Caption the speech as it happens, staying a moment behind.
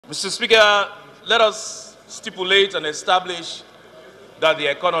Mr. Speaker, let us stipulate and establish that the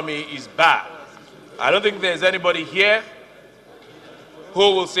economy is bad. I don't think there's anybody here who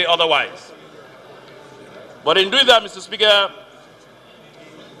will say otherwise. But in doing that, Mr. Speaker,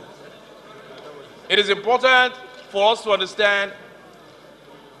 it is important for us to understand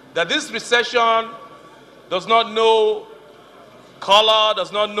that this recession does not know color,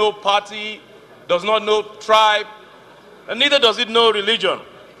 does not know party, does not know tribe, and neither does it know religion.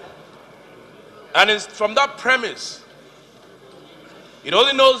 And it's from that premise, it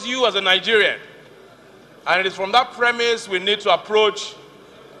only knows you as a Nigerian. And it is from that premise we need to approach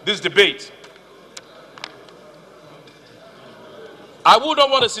this debate. I would not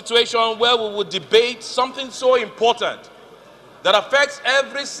want a situation where we would debate something so important that affects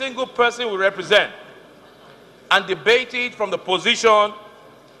every single person we represent and debate it from the position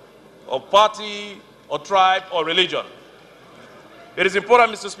of party or tribe or religion. It is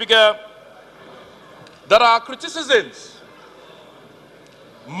important, Mr. Speaker, that our criticisms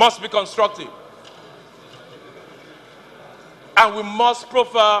must be constructive and we must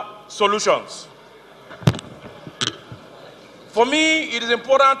proffer solutions. For me, it is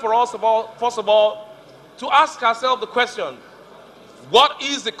important for us, first of all, to ask ourselves the question, what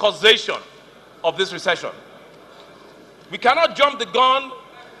is the causation of this recession? We cannot jump the gun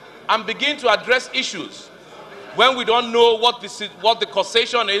and begin to address issues when we don't know what the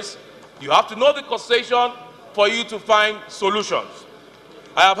causation is. You have to know the causation for you to find solutions.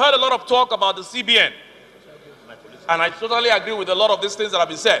 I have heard a lot of talk about the CBN, and I totally agree with a lot of these things that have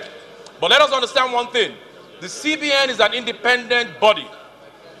been said. But let us understand one thing. The CBN is an independent body.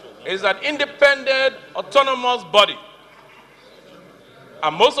 It is an independent, autonomous body.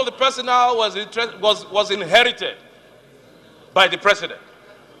 And most of the personnel was inherited by the president.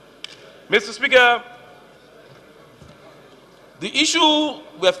 Mr. Speaker, the issue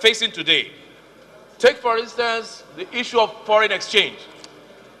we're facing today, take for instance the issue of foreign exchange.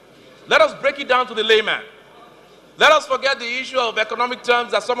 Let us break it down to the layman. Let us forget the issue of economic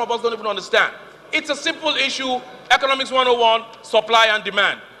terms that some of us don't even understand. It's a simple issue, Economics 101, supply and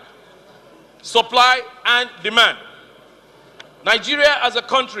demand. Supply and demand. Nigeria as a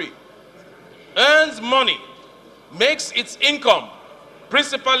country earns money, makes its income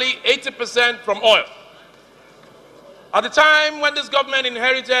principally 80% from oil. At the time when this government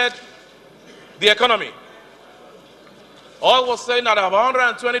inherited the economy, oil was selling at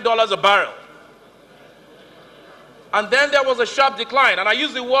 $120 a barrel. And then there was a sharp decline, and I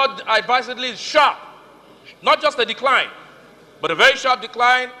use the word advisedly, sharp, not just a decline, but a very sharp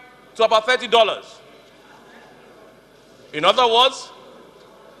decline to about $30. In other words,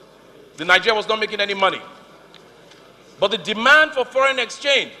 the Nigeria was not making any money. But the demand for foreign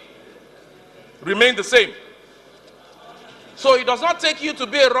exchange remained the same. So it does not take you to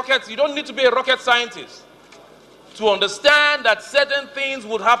be a rocket, you don't need to be a rocket scientist to understand that certain things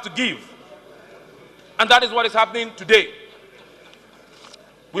would have to give. And that is what is happening today.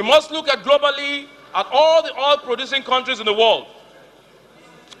 We must look at globally at all the oil-producing countries in the world.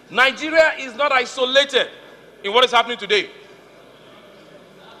 Nigeria is not isolated in what is happening today.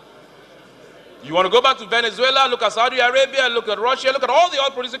 You want to go back to Venezuela, look at Saudi Arabia, look at Russia, look at all the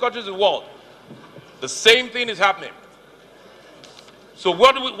oil-producing countries in the world. The same thing is happening. So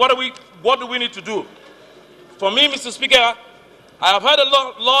what do we need to do? For me, Mr. Speaker, I have heard a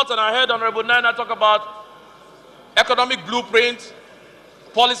lot, and I heard Honorable Nana talk about economic blueprint,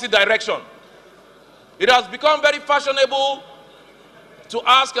 policy direction. It has become very fashionable to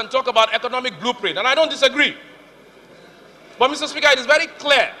ask and talk about economic blueprint, and I don't disagree. But Mr. Speaker, it is very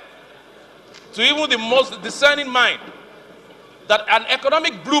clear to even the most discerning mind that an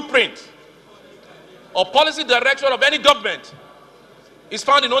economic blueprint or policy direction of any government is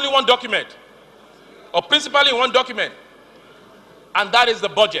found in only one document, or principally in one document, and that is the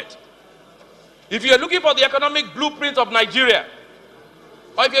budget. If you're looking for the economic blueprint of Nigeria,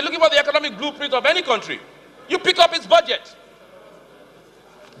 or if you're looking for the economic blueprint of any country, you pick up its budget.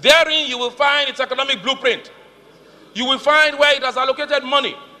 Therein you will find its economic blueprint. You will find where it has allocated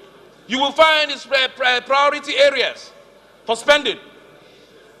money. You will find its priority areas for spending.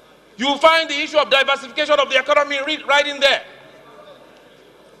 You will find the issue of diversification of the economy right in there.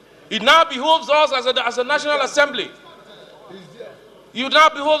 It now behoves us as a National Assembly. It now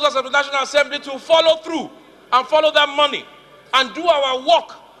behoves us as a National Assembly to follow through and follow that money and do our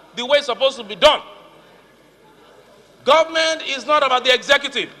work the way it's supposed to be done. Government is not about the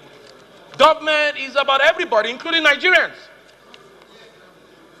executive. Government is about everybody, including Nigerians,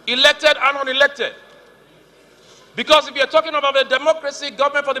 elected and unelected. Because if you're talking about a democracy,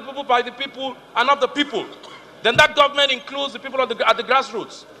 government for the people, by the people, and of the people, then that government includes the people at the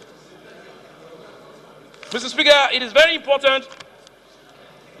grassroots. Mr. Speaker, it is very important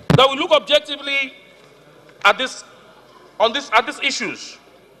that we look objectively at these issues.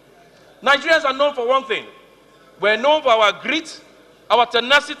 Nigerians are known for one thing. We're known for our grit, our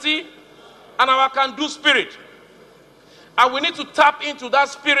tenacity, and our can-do spirit. And we need to tap into that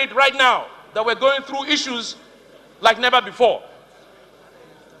spirit right now that we're going through issues like never before.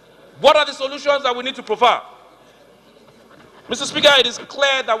 What are the solutions that we need to provide? Mr. Speaker, it is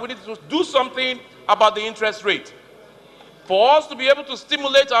clear that we need to do something about the interest rate. For us to be able to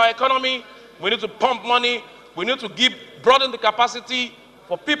stimulate our economy, we need to pump money, we need to broaden the capacity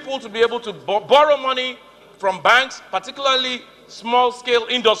for people to be able to borrow money from banks, particularly small-scale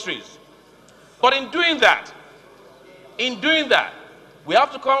industries. But in doing that, we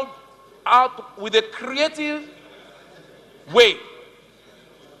have to come out with a creative way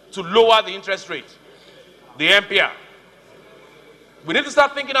to lower the interest rate, the MPR. We need to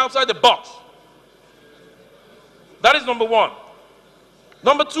start thinking outside the box. That is number one.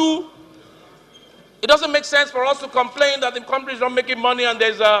 Number two, it doesn't make sense for us to complain that the country is not making money and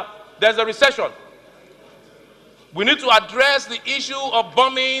there's a recession. We need to address the issue of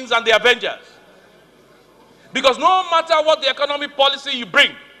bombings and the Avengers. Because no matter what the economic policy you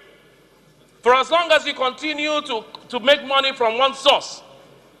bring, for as long as you continue to make money from one source,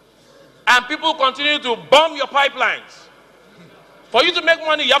 and people continue to bomb your pipelines, for you to make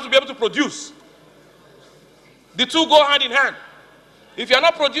money, you have to be able to produce. The two go hand in hand. If you're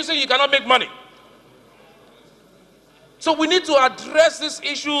not producing, you cannot make money. So we need to address these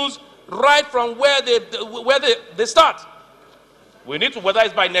issues right from where they start. We need to, whether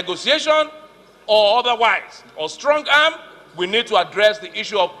it's by negotiation or otherwise, or strong arm, we need to address the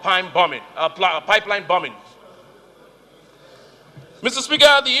issue of pipeline bombing. Mr.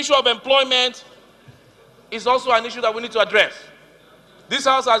 Speaker, the issue of employment is also an issue that we need to address. This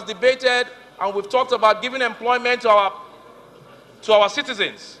House has debated and we've talked about giving employment to our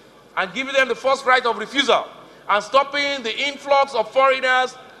citizens and giving them the first right of refusal and stopping the influx of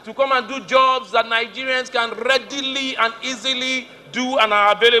foreigners to come and do jobs that Nigerians can readily and easily do and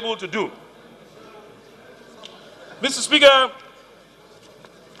are available to do. Mr. Speaker,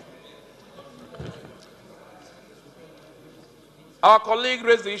 our colleague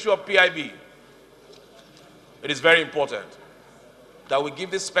raised the issue of PIB. It is very important that we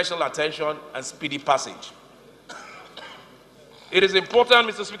give this special attention and speedy passage. It is important,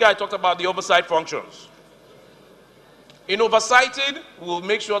 Mr. Speaker, I talked about the oversight functions. In oversighted, we will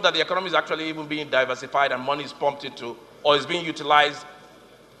make sure that the economy is actually even being diversified and money is pumped into or is being utilized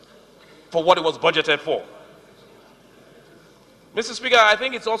for what it was budgeted for. Mr. Speaker, I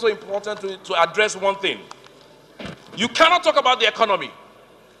think it's also important to address one thing. You cannot talk about the economy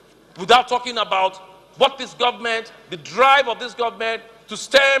without talking about what this government, the drive of this government to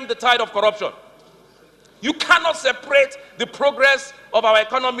stem the tide of corruption. You cannot separate the progress of our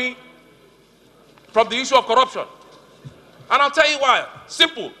economy from the issue of corruption. And I'll tell you why.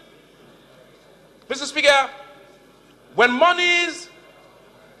 Simple. Mr. Speaker, when monies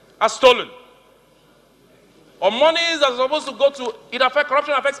are stolen, or monies that are supposed to go to,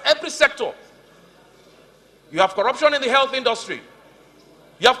 corruption affects every sector. You have corruption in the health industry.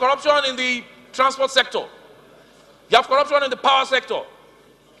 You have corruption in the transport sector. You have corruption in the power sector.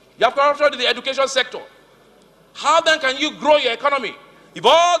 You have corruption in the education sector. How then can you grow your economy if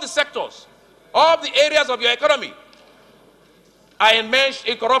all the sectors, all the areas of your economy are enmeshed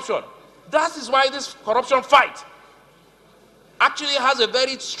in corruption? That is why this corruption fight actually has a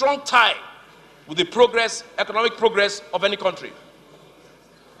very strong tie with the progress, economic progress of any country.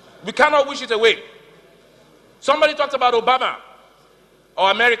 We cannot wish it away. Somebody talked about Obama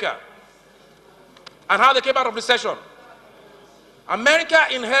or America and how they came out of recession. America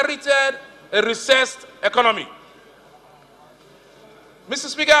inherited a recessed economy. Mr.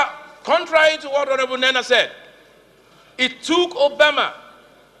 Speaker, contrary to what Honorable Nena said, it took Obama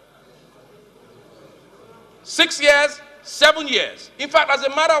 6 years, 7 years. In fact, as a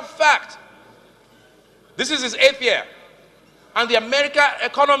matter of fact, this is his 8th year, and the American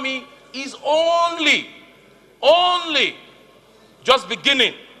economy is only just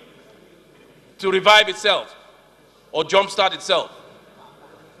beginning to revive itself or jumpstart itself.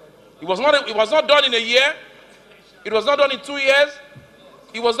 It was not done in a year. It was not done in 2 years.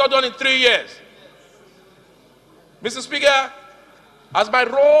 It was not done in 3 years. Mr. Speaker, as my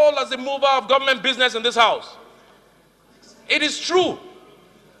role as a mover of government business in this House, it is true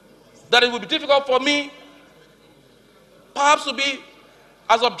that it would be difficult for me perhaps to be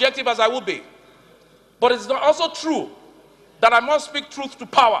as objective as I would be. But it's also true that I must speak truth to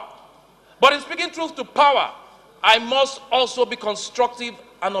power. But in speaking truth to power, I must also be constructive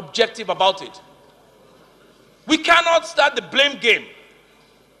and objective about it. We cannot start the blame game.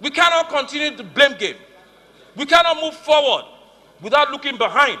 We cannot continue the blame game. We cannot move forward without looking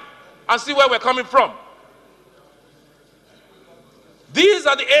behind and see where we're coming from. These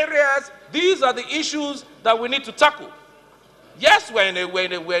are the areas, these are the issues that we need to tackle. Yes, we're in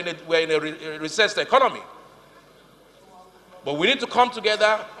a recessed economy. But we need to come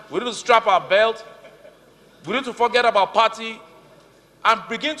together, we need to strap our belt, we need to forget about party and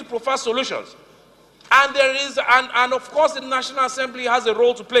begin to provide solutions. And there is, and of course the National Assembly has a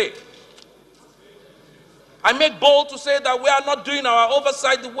role to play. I make bold to say that we are not doing our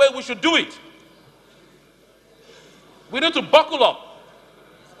oversight the way we should do it. We need to buckle up.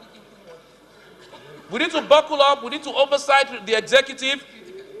 We need to buckle up, we need to oversight the executive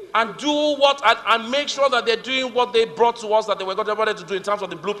and do what, and make sure that they're doing what they brought to us that they were going to do in terms of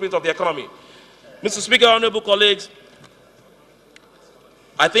the blueprint of the economy. Mr. Speaker, honorable colleagues,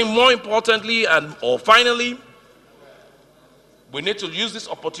 I think more importantly or finally, we need to use this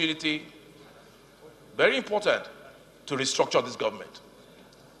opportunity, very important, to restructure this government.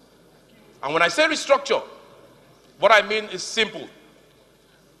 And when I say restructure, what I mean is simple.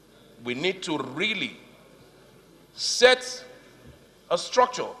 We need to really set a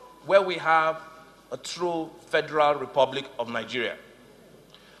structure where we have a true Federal Republic of Nigeria.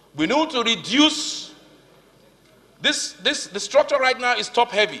 We need to reduce the structure right now is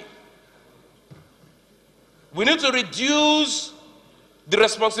top heavy. We need to reduce the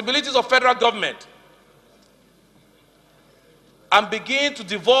responsibilities of federal government and begin to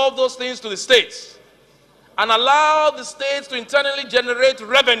devolve those things to the states and allow the states to internally generate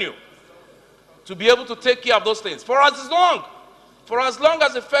revenue to be able to take care of those things. For as long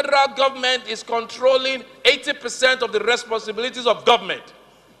as the federal government is controlling 80% of the responsibilities of government,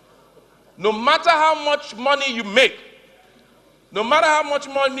 no matter how much money you make, the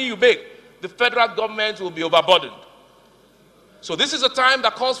federal government will be overburdened. So this is a time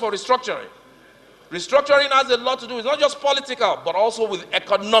that calls for restructuring. Restructuring has a lot to do, it's not just political, but also with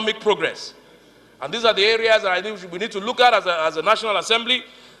economic progress. And these are the areas that I think we need to look at as a National Assembly.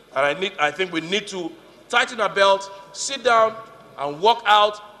 And I think we need to tighten our belt, sit down, and work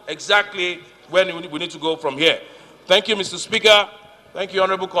out exactly where we need to go from here. Thank you, Mr. Speaker. Thank you,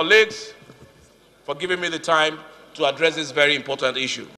 honorable colleagues, for giving me the time to address this very important issue.